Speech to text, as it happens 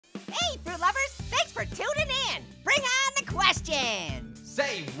question.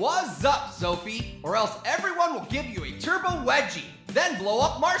 Say what's up, Sophie, or else everyone will give you a turbo wedgie, then blow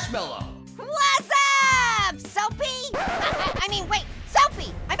up Marshmallow. What's up, Soapy? I mean, wait,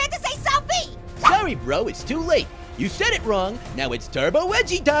 Sophie! I meant to say Sophie! Sorry, bro, it's too late. You said it wrong. Now it's Turbo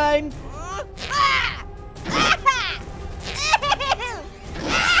Wedgie time.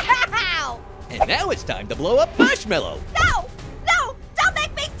 And now it's time to blow up Marshmallow. No! No! Don't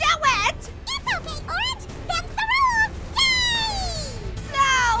make me do it! It's okay, Orange. Them's the rules. Yay!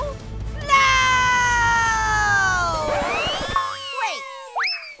 No! No! Wait,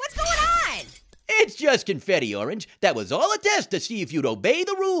 what's going on? It's just confetti, Orange. That was all a test to see if you'd obey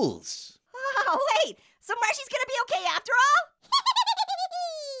the rules. Oh, wait, so Marshy's gonna be okay after all?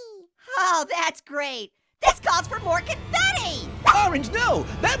 Oh, that's great. This calls for more confetti! Orange, no!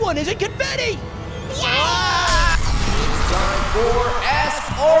 That one isn't confetti! Yay! It's time for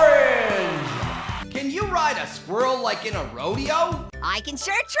Ask Orange. Can you ride a squirrel like in a rodeo? I can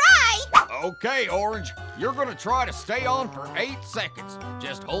sure try! Okay, Orange, you're gonna try to stay on for 8 seconds.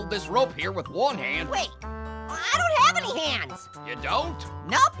 Just hold this rope here with one hand. Wait, I don't have any hands. You don't?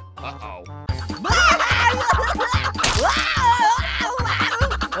 Nope. Uh-oh.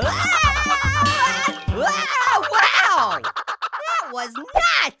 Wow! That was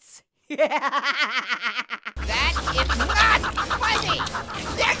nuts! That is not funny.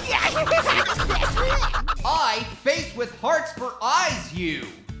 I face with hearts for eyes you.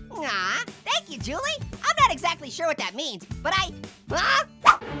 Aw, thank you, Julie. I'm not exactly sure what that means, but Hey,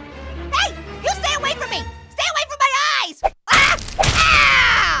 you stay away from me! Stay away from my eyes!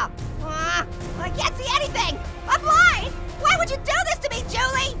 I can't see anything! I'm blind! Why would you do this to me,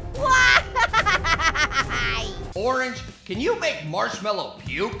 Julie? Why? Orange, can you make Marshmallow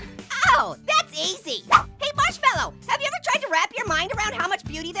puke? Oh, that's easy. Hey, Marshmallow, have you ever tried to wrap your mind around how much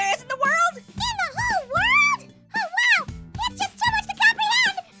beauty there is in the world? In the whole world? Oh, wow. It's just too much to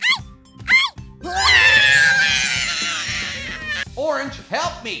comprehend. Orange,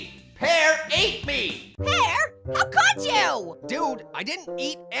 help me. Pear ate me. Pear? How could you? Dude, I didn't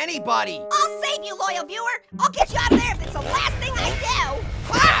eat anybody. I'll save you, loyal viewer. I'll get you out of there if it's the last thing I do.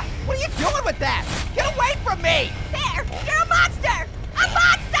 Ah! What are you doing with that? Get away from me! Pear, you're a monster! A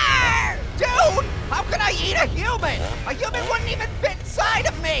monster! Dude, how can I eat a human? A human wouldn't even fit inside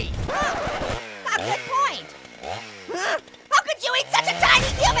of me. Not a good point. How could you eat such a tiny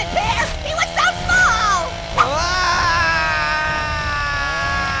human, Pear? He was so small! Ah!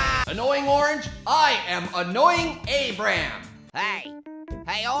 Annoying Orange, I am Annoying Abram. Hey,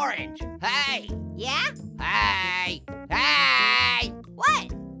 Orange, hey, Yeah? hey, hey!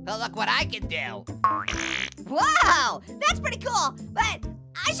 What? Oh, look what I can do. Whoa, that's pretty cool, but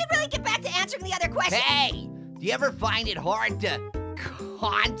I should really get back to answering the other question. Hey, do you ever find it hard to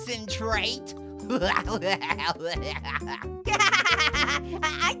concentrate?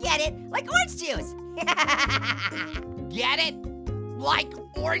 I get it, like orange juice. Get it? Like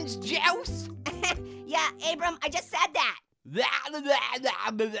orange juice? Yeah, Abram, I just said that. Oh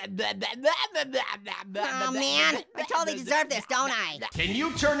man, I totally deserve this, don't I? Can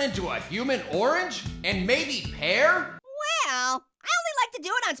you turn into a human orange? And maybe pear? Well, I only like to do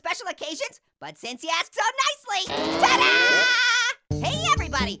it on special occasions, but since you asked so nicely, ta-da! Hey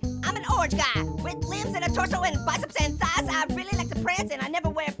everybody, I'm an orange guy with limbs and a torso and biceps and thighs. I really like to prance and I never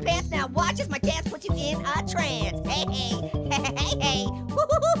wear pants. Now watch as my dance puts you in a trance. Hey, hey, hey, hey, hey,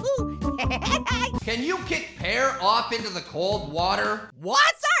 woo-hoo-hoo-hoo. Hey, hey, hey. Can you kick pear off into the cold water?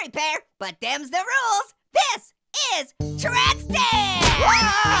 What? Sorry, Pear, but them's the rules. This is Trance Dance!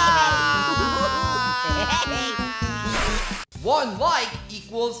 Hey, One like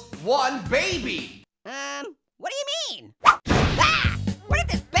equals one baby. what do you mean? Ah! Where did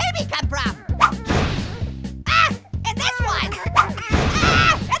this baby come from? Ah! And this one!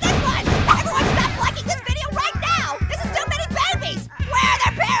 Ah! And this one! Everyone stop liking this video right now! This is too many babies! Where are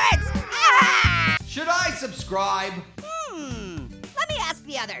their parents? Ah! Should I subscribe? Let me ask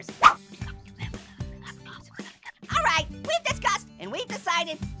the others. All right, we've discussed and we've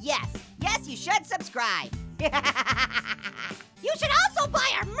decided, yes, you should subscribe. You should also buy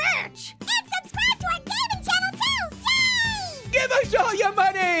our merch. And subscribe to our gaming channel too. Yay! Give us all your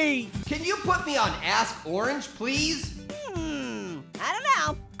money! Can you put me on Ask Orange, please? I don't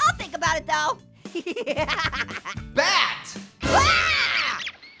know. I'll think about it though. Bat! Ah!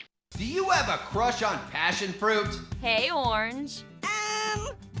 Do you have a crush on passion fruit? Hey, Orange.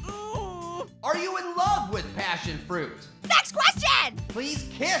 Are you in love with passion fruit? Next question! Please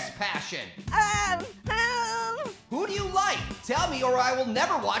kiss passion. Who Who do you like? Tell me or I will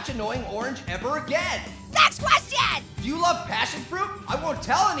never watch Annoying Orange ever again. Next question! Do you love passion fruit? I won't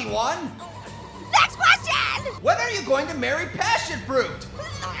tell anyone. Next question! When are you going to marry passion fruit?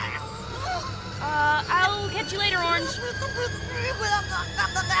 I'll catch you later, Orange.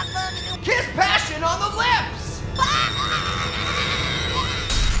 Kiss passion on the lips!